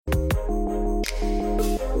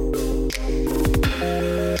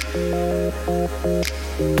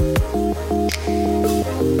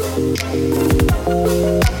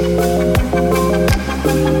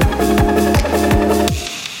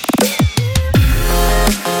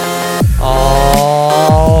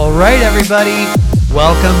everybody.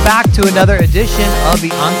 Welcome back to another edition of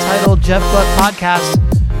the Untitled Jeff Gluck Podcast.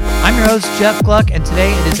 I'm your host, Jeff Gluck, and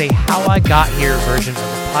today it is a How I Got Here version of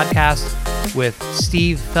the podcast with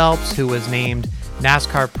Steve Phelps, who was named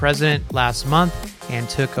NASCAR president last month and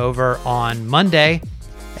took over on Monday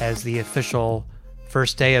as the official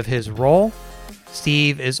first day of his role.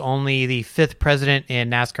 Steve is only the fifth president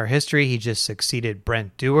in NASCAR history. He just succeeded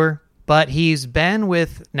Brent Dewar. But he's been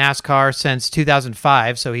with NASCAR since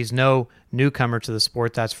 2005, so he's no newcomer to the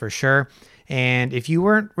sport, that's for sure. And if you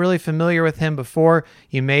weren't really familiar with him before,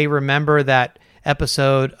 you may remember that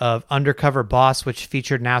episode of Undercover Boss, which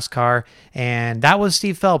featured NASCAR, and that was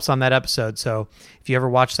Steve Phelps on that episode. So if you ever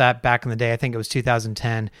watched that back in the day, I think it was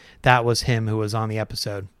 2010, that was him who was on the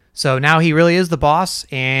episode. So now he really is the boss,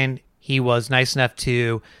 and he was nice enough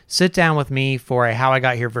to sit down with me for a How I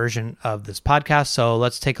Got Here version of this podcast. So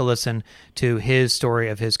let's take a listen to his story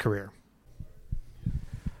of his career.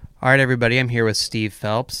 All right, everybody, I'm here with Steve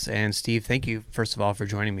Phelps. And Steve, thank you, first of all, for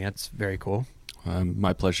joining me. That's very cool.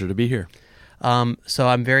 My pleasure to be here. So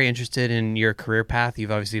I'm very interested in your career path.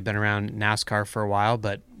 You've obviously been around NASCAR for a while,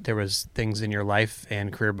 but there was things in your life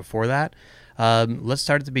and career before that. Let's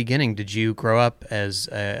start at the beginning. Did you grow up as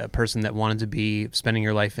a person that wanted to be spending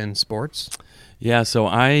your life in sports? Yeah, so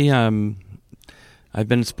I've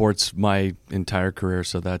been in sports my entire career,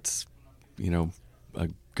 so that's, a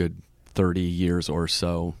good 30 years or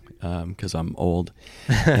so, because I'm old.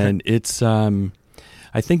 And it's,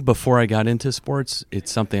 I think before I got into sports,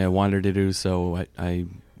 it's something I wanted to do. So I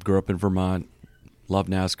grew up in Vermont, loved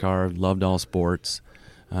NASCAR, loved all sports.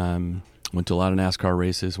 Went to a lot of NASCAR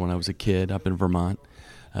races when I was a kid up in Vermont.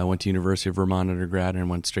 I went to University of Vermont undergrad and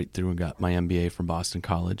went straight through and got my MBA from Boston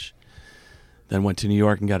College. Then went to New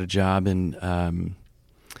York and got a job in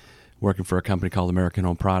working for a company called American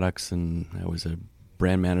Home Products, and I was a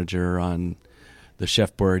brand manager on the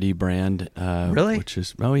Chef Boyardee brand. Really? Which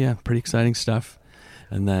is, pretty exciting stuff.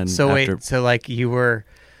 And then you were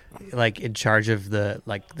in charge of the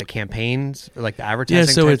campaigns, the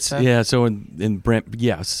advertising stuff?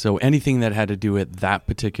 So anything that had to do with that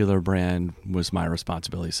particular brand was my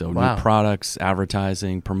responsibility. So Wow. New products,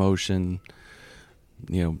 advertising, promotion,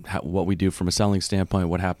 what we do from a selling standpoint,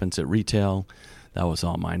 what happens at retail, that was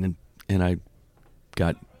all mine. And I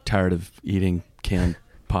got tired of eating canned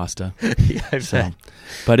pasta. Yeah, I bet.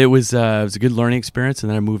 But it was a good learning experience, and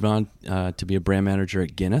then I moved on to be a brand manager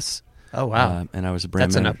at Guinness. Oh wow! And I was a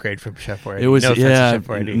brand. That's manager. An upgrade from Chef Boyardee. It was no Chef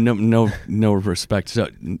Boyardee. No respect. So,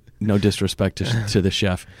 no disrespect to the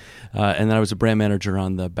chef. And then I was a brand manager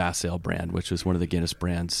on the Bass Ale brand, which was one of the Guinness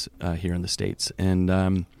brands here in the States. And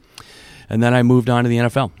then I moved on to the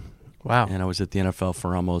NFL. Wow! And I was at the NFL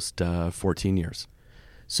for almost 14 years.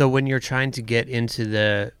 So when you're trying to get into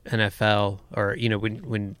the NFL, or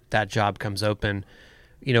when that job comes open,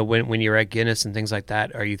 when you're at Guinness and things like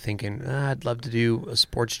that, are you thinking, I'd love to do a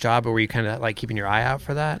sports job, or were you kind of keeping your eye out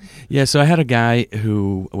for that? Yeah, so I had a guy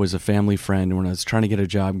who was a family friend. When I was trying to get a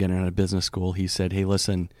job getting out of business school, he said, hey,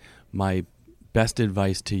 listen, my best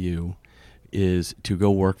advice to you is to go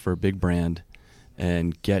work for a big brand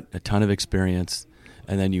and get a ton of experience,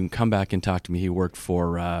 and then you can come back and talk to me. He worked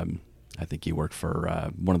for, I think he worked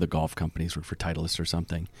for one of the golf companies, worked for Titleist or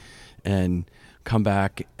something, and come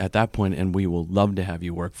back at that point, and we will love to have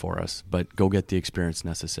you work for us, but go get the experience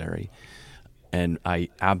necessary. And I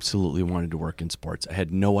absolutely wanted to work in sports. I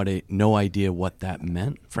had no idea what that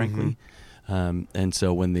meant, frankly. Mm-hmm. And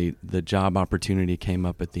so when the job opportunity came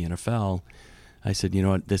up at the NFL, I said, you know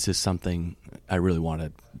what, this is something I really want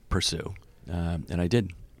to pursue. And I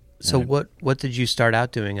did. So what did you start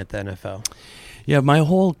out doing at the NFL? Yeah, my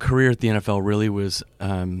whole career at the NFL really was,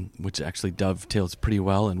 which actually dovetails pretty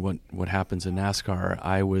well in what happens in NASCAR.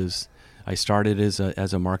 I started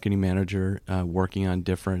as a marketing manager, working on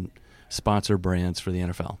different sponsor brands for the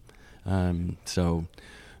NFL. So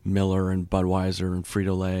Miller and Budweiser and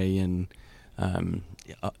Frito-Lay and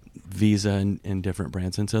Visa and different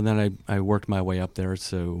brands. And so then I worked my way up there.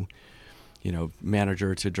 So,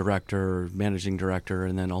 manager to director, managing director,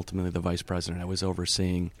 and then ultimately the vice president. I was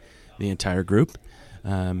overseeing the entire group,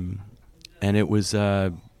 and it was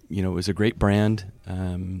it was a great brand.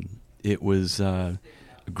 It was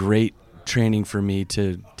great training for me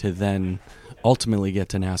to then ultimately get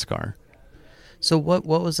to NASCAR. So what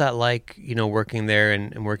was that like, working there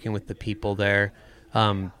and working with the people there?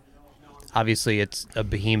 Obviously it's a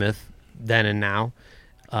behemoth then and now,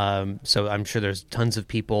 so I'm sure there's tons of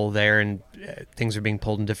people there and things are being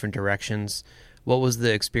pulled in different directions. What was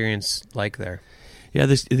the experience like there? Yeah,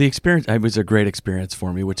 the experience, it was a great experience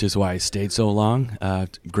for me, which is why I stayed so long.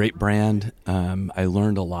 Great brand. I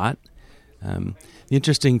learned a lot. The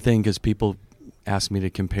interesting thing is people asked me to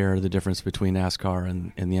compare the difference between NASCAR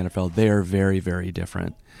and the NFL, they are very, very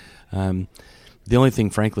different. The only thing,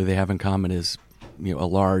 frankly, they have in common is a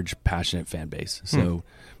large, passionate fan base. So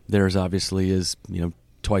theirs obviously is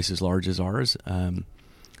twice as large as ours.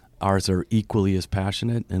 Ours are equally as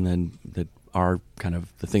passionate, and then our kind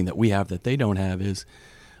of the thing that we have that they don't have is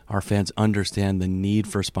our fans understand the need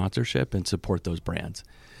for sponsorship and support those brands.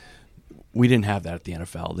 We didn't have that at the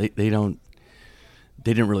NFL. They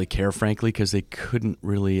didn't really care, frankly, because they couldn't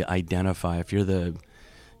really identify if you're the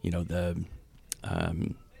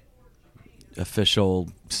official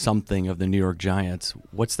something of the New York Giants.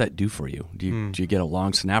 What's that do for you? Do you get a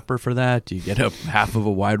long snapper for that? Do you get a half of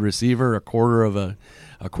a wide receiver, a quarter of a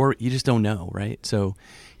quarter? You just don't know, right? So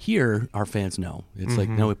here, our fans know. It's like,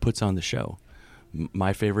 no, it puts on the show.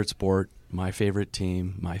 My favorite sport, my favorite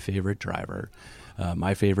team, my favorite driver,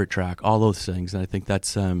 my favorite track, all those things. And I think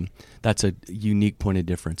that's a unique point of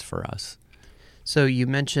difference for us. So you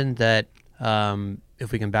mentioned that,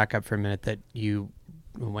 if we can back up for a minute, that you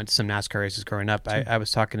went to some NASCAR races growing up. I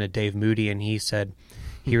was talking to Dave Moody, and he said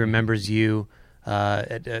he remembers you.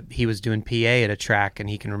 He was doing PA at a track, and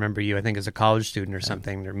he can remember you, I think, as a college student or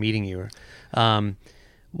something, or meeting you.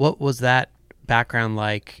 What was that background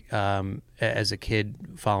like as a kid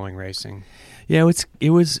following racing? Yeah, it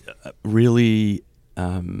was really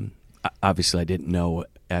obviously I didn't know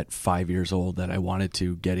at 5 years old that I wanted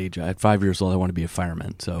to get a job. At 5 years old, I wanted to be a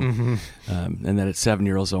fireman. So, and then at 7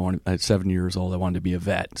 years old, I wanted to be a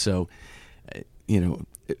vet. So,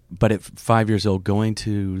 but at 5 years old, going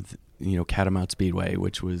to Catamount Speedway,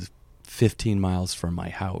 which was 15 miles from my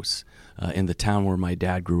house, in the town where my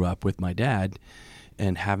dad grew up with my dad,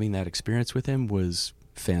 and having that experience with him was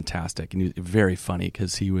fantastic. And he was very funny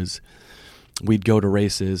because we'd go to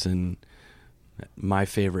races, and my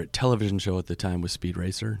favorite television show at the time was Speed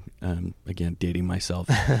Racer. Again, dating myself.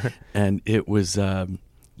 And it was, the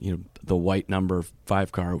white number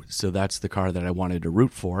 5 car. So that's the car that I wanted to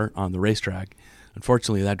root for on the racetrack.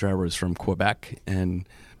 Unfortunately, that driver was from Quebec, and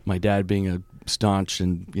my dad being a staunch,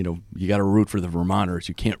 and you got to root for the Vermonters.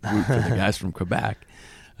 You can't root for the guys from Quebec.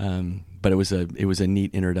 But it was a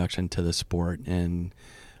neat introduction to the sport, and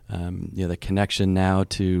the connection now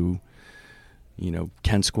to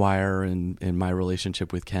Ken Squire and my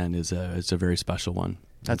relationship with Ken is a very special one.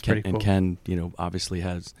 That's Ken, pretty cool. And Ken, obviously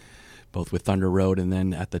has both with Thunder Road and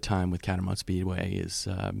then at the time with Catamount Speedway is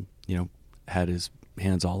had his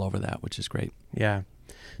hands all over that, which is great. Yeah.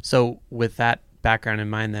 So with that background in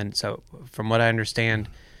mind, then, so from what I understand,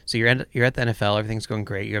 so you're at the NFL, everything's going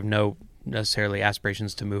great. You have no necessarily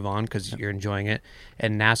aspirations to move on because you're enjoying it,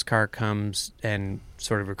 and NASCAR comes and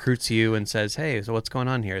sort of recruits you and says, hey, so what's going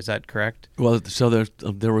on here? Is that correct? Well, so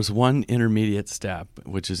there was one intermediate step,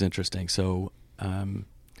 which is interesting. So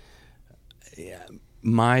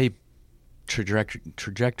my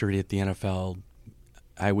trajectory at the NFL,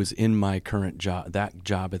 I was in my current job, that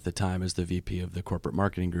job at the time as the VP of the corporate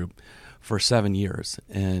marketing group for 7 years,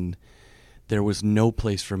 and there was no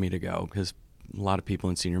place for me to go because a lot of people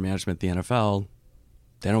in senior management at the NFL,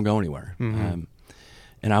 they don't go anywhere. And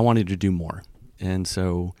I wanted to do more. And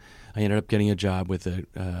so I ended up getting a job with a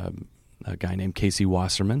guy named Casey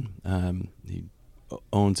Wasserman. He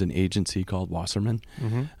owns an agency called Wasserman.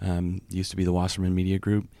 Used to be the Wasserman Media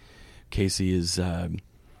Group. Casey is, a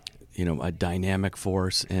dynamic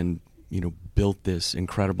force and, built this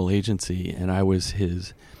incredible agency. And I was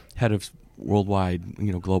his head of worldwide,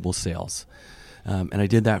 global sales. And I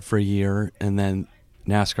did that for a year, and then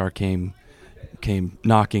NASCAR came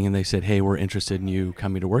knocking, and they said, hey, we're interested in you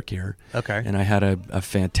coming to work here. Okay. And I had a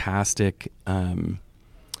fantastic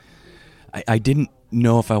I didn't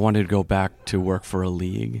know if I wanted to go back to work for a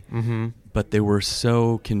league, but they were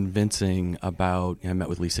so convincing about, I met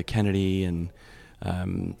with Lisa Kennedy and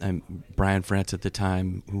Brian France at the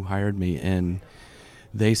time who hired me, and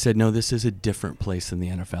they said, no, this is a different place than the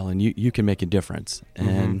NFL, and you can make a difference.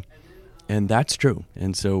 And that's true.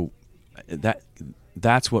 And so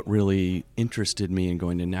that's what really interested me in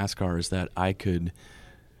going to NASCAR, is that I could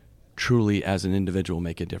truly, as an individual,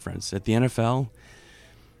 make a difference. At the NFL,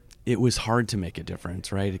 it was hard to make a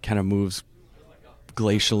difference, right? It kind of moves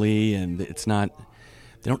glacially, and it's not,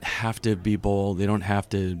 they don't have to be bold. They don't have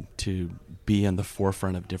to be on the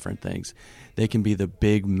forefront of different things. They can be the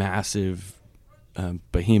big, massive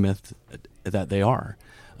behemoth that they are,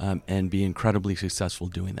 and be incredibly successful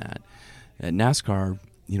doing that. At NASCAR,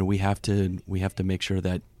 we have to make sure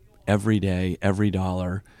that every day, every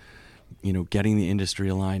dollar, getting the industry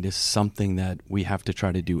aligned is something that we have to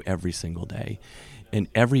try to do every single day. And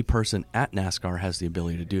every person at NASCAR has the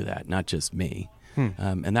ability to do that, not just me.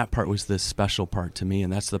 And that part was the special part to me,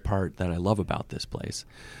 and that's the part that I love about this place.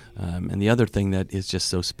 And the other thing that is just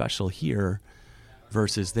so special here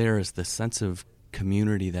versus there is the sense of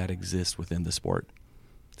community that exists within the sport.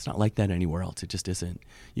 It's not like that anywhere else. It just isn't.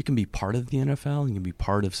 You can be part of the NFL, you can be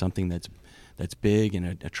part of something that's big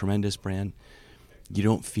and a tremendous brand. You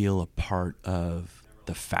don't feel a part of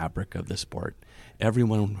the fabric of the sport.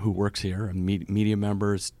 Everyone who works here, media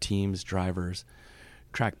members, teams, drivers,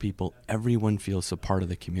 track people, everyone feels a part of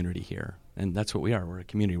the community here. And that's what we are. We're a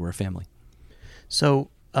community. We're a family. So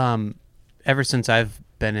ever since I've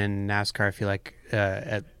been in NASCAR, I feel like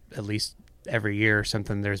at least every year or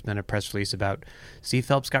something, there's been a press release about Steve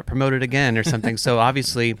Phelps got promoted again or something. So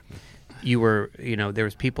obviously there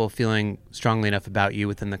was people feeling strongly enough about you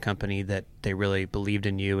within the company that they really believed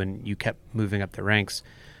in you and you kept moving up the ranks.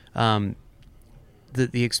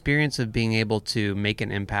 The experience of being able to make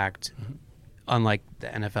an impact, unlike the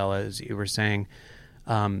NFL, as you were saying,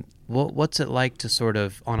 what's it like to sort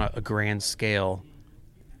of, on a grand scale,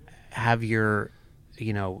 have your,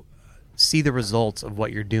 see the results of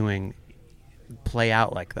what you're doing play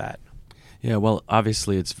out like that? Yeah, well,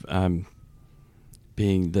 obviously it's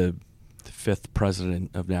being the fifth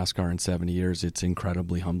president of NASCAR in 70 years, it's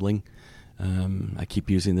incredibly humbling. I keep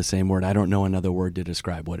using the same word. I don't know another word to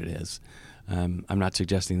describe what it is. I'm not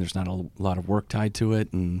suggesting there's not a lot of work tied to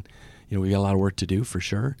it, and we got a lot of work to do for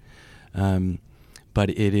sure. But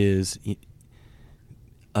it is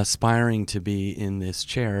aspiring to be in this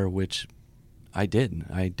chair, which I did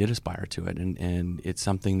aspire to it, and it's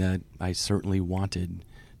something that I certainly wanted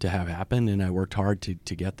to have happen, and I worked hard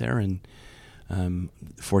to get there. And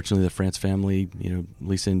fortunately, the France family,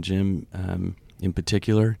 Lisa and Jim in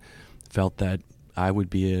particular, felt that I would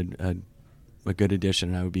be a good addition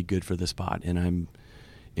and I would be good for the spot, and I'm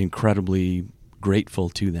incredibly grateful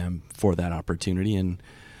to them for that opportunity, and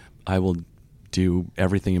I will do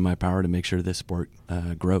everything in my power to make sure this sport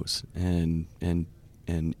grows and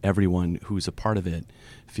everyone who's a part of it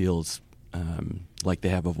feels like they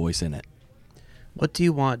have a voice in it. What do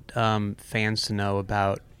you want fans to know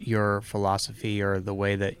about your philosophy or the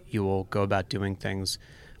way that you will go about doing things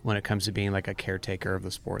when it comes to being like a caretaker of the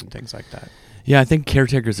sport and things like that? Yeah, I think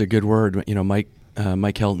caretaker is a good word. Mike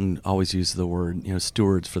Helton always used the word,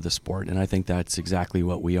 stewards for the sport, and I think that's exactly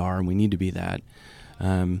what we are, and we need to be that.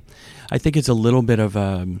 I think it's a little bit of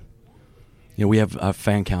we have a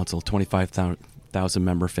fan council, 25,000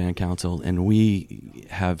 member fan council, and we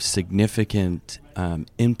have significant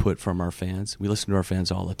input from our fans. We listen to our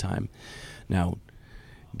fans all the time. Now,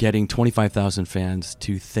 getting 25,000 fans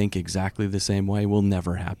to think exactly the same way will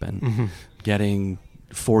never happen. Mm-hmm. Getting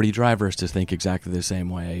 40 drivers to think exactly the same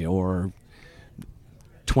way, or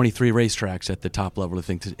 23 racetracks at the top level to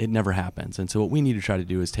think, it never happens. And so what we need to try to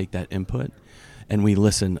do is take that input, and we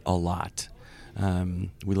listen a lot.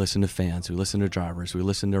 We listen to fans, we listen to drivers, we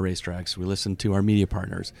listen to racetracks, we listen to our media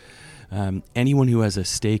partners. Anyone who has a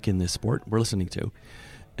stake in this sport, we're listening to.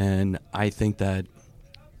 And I think that,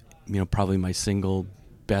 probably my single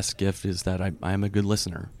best gift is that I am a good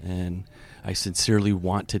listener, and I sincerely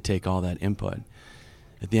want to take all that input.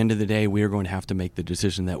 At the end of the day, we are going to have to make the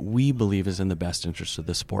decision that we believe is in the best interest of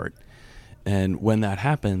the sport. And when that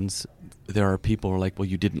happens, there are people who are like, well,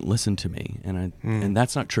 you didn't listen to me. And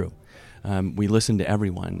that's not true. We listen to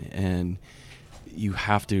everyone, and you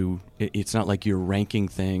have to, it's not like you're ranking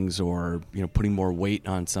things or, putting more weight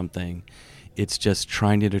on something. It's just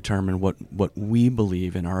trying to determine what we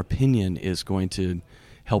believe in our opinion is going to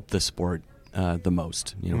help the sport the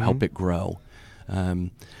most, help it grow.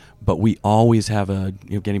 But we always have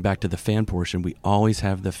getting back to the fan portion, we always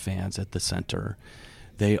have the fans at the center.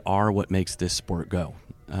 They are what makes this sport go.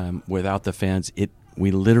 Without the fans,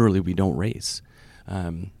 we don't race.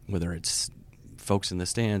 Whether it's folks in the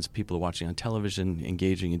stands, people watching on television,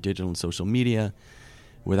 engaging in digital and social media,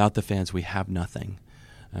 without the fans, we have nothing.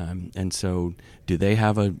 And so do they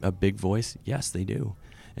have a big voice? Yes, they do.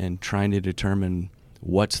 And trying to determine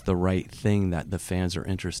what's the right thing that the fans are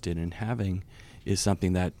interested in having is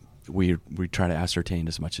something that we try to ascertain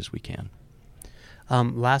as much as we can.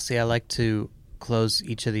 Lastly, I like to close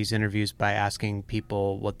each of these interviews by asking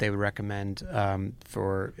people what they would recommend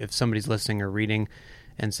for if somebody's listening or reading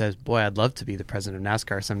and says, boy, I'd love to be the president of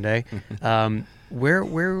NASCAR someday.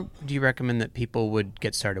 Where do you recommend that people would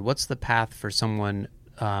get started? What's the path for someone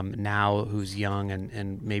now who's young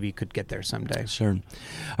and maybe could get there someday? Sure.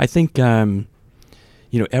 I think,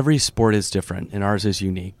 every sport is different and ours is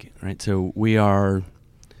unique, right? So we are...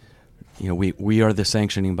 we are the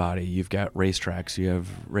sanctioning body. You've got racetracks, you have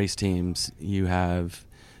race teams, you have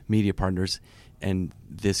media partners, and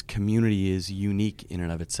this community is unique in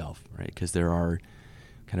and of itself, right? Because there are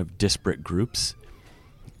kind of disparate groups.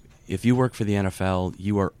 if you work for the NFL,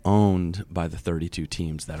 you are owned by the 32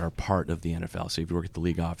 teams that are part of the NFL. So if you work at the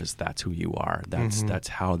league office, that's who you are. That's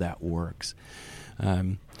how that works.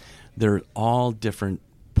 They're all different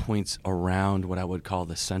points around what I would call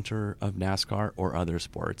the center of NASCAR or other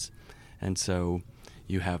sports. And so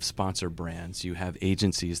you have sponsor brands, you have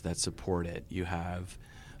agencies that support it, you have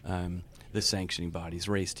the sanctioning bodies,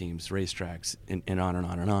 race teams, racetracks, and on and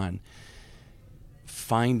on and on.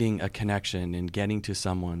 Finding a connection and getting to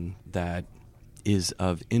someone that is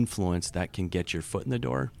of influence that can get your foot in the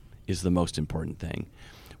door is the most important thing.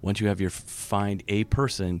 Once you have find a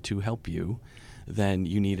person to help you, then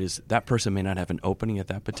you need that person may not have an opening at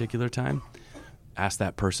that particular time. Ask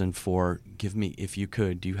that person give me, if you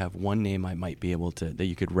could, do you have one name I might be able that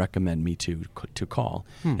you could recommend me to call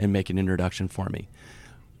and make an introduction for me?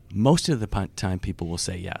 Most of the time people will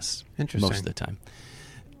say yes. Interesting. Most of the time.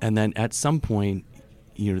 And then at some point,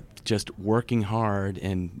 just working hard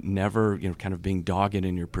and never, kind of being dogged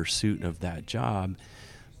in your pursuit of that job,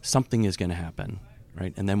 something is going to happen,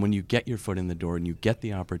 right? And then when you get your foot in the door and you get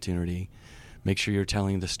the opportunity, make sure you're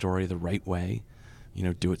telling the story the right way.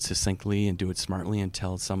 Do it succinctly and do it smartly and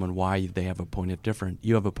tell someone why they have a point of difference.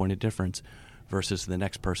 You have a point of difference versus the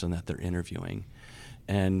next person that they're interviewing.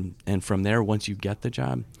 And from there, once you get the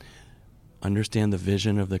job, understand the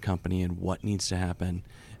vision of the company and what needs to happen,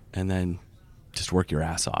 and then just work your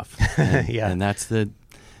ass off. And that's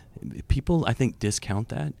people, I think, discount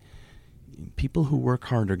that. People who work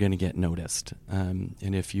hard are going to get noticed. And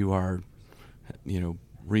if you are,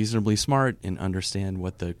 reasonably smart and understand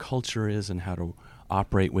what the culture is and how to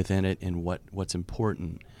operate within it and what's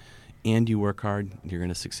important, and you work hard, you're going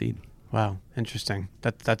to succeed. Wow. Interesting.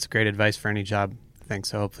 That's great advice for any job. Thanks.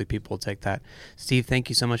 So hopefully people will take that. Steve, thank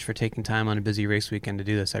you so much for taking time on a busy race weekend to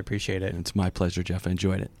do this. I appreciate it. It's my pleasure, Jeff. I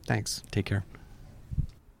enjoyed it. Thanks. Take care.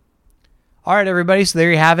 All right, everybody. So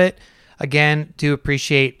there you have it. Again, do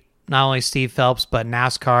appreciate not only Steve Phelps, but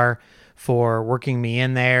NASCAR for working me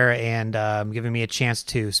in there and giving me a chance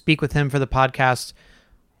to speak with him for the podcast.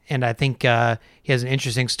 And I think he has an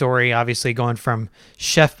interesting story. Obviously, going from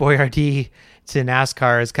Chef Boyardee to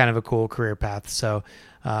NASCAR is kind of a cool career path. So,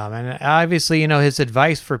 and obviously, his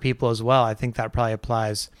advice for people as well, I think that probably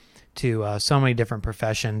applies to so many different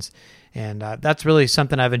professions. And that's really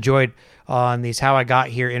something I've enjoyed on these How I Got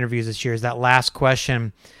Here interviews this year, is that last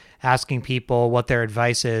question, asking people what their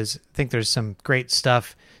advice is. I think there's some great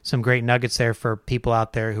stuff, some great nuggets there for people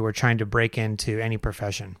out there who are trying to break into any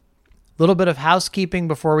profession. A little bit of housekeeping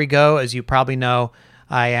before we go. As you probably know,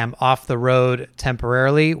 I am off the road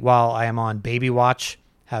temporarily while I am on baby watch,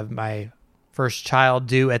 have my first child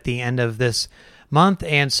due at the end of this month,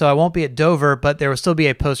 and so I won't be at Dover, but there will still be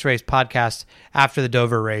a post-race podcast after the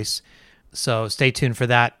Dover race. So stay tuned for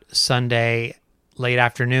that Sunday, late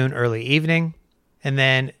afternoon, early evening. And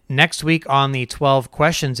then next week on the 12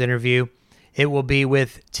 Questions interview, it will be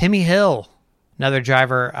with Timmy Hill, another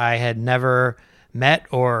driver I had never met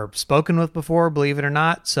or spoken with before, believe it or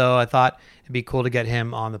not. So I thought it'd be cool to get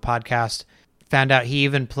him on the podcast. Found out he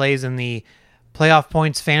even plays in the Playoff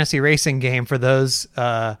Points fantasy racing game for those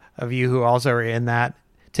of you who also are in that.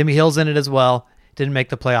 Timmy Hill's in it as well. Didn't make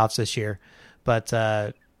the playoffs this year, but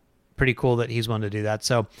pretty cool that he's one to do that.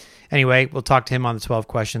 So anyway, we'll talk to him on the 12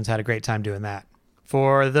 Questions. Had a great time doing that.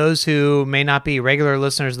 For those who may not be regular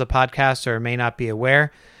listeners of the podcast or may not be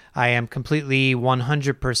aware, I am completely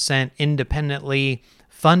 100% independently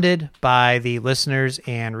funded by the listeners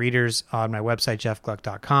and readers on my website,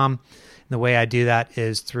 jeffgluck.com. The way I do that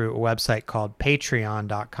is through a website called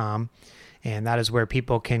patreon.com, and that is where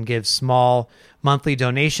people can give small monthly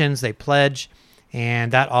donations. They pledge,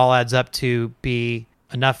 and that all adds up to be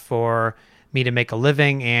enough for me to make a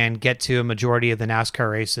living and get to a majority of the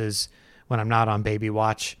NASCAR races when I'm not on baby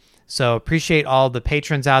watch. So appreciate all the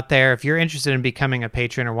patrons out there. If you're interested in becoming a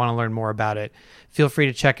patron or want to learn more about it, feel free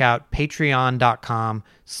to check out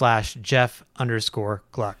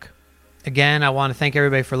patreon.com/Jeff_Gluck. Again, I want to thank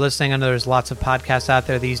everybody for listening. I know there's lots of podcasts out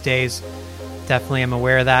there these days. Definitely am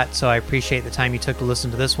aware of that, so I appreciate the time you took to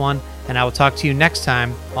listen to this one, and I will talk to you next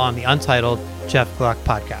time on the Untitled Jeff Gluck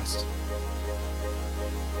Podcast.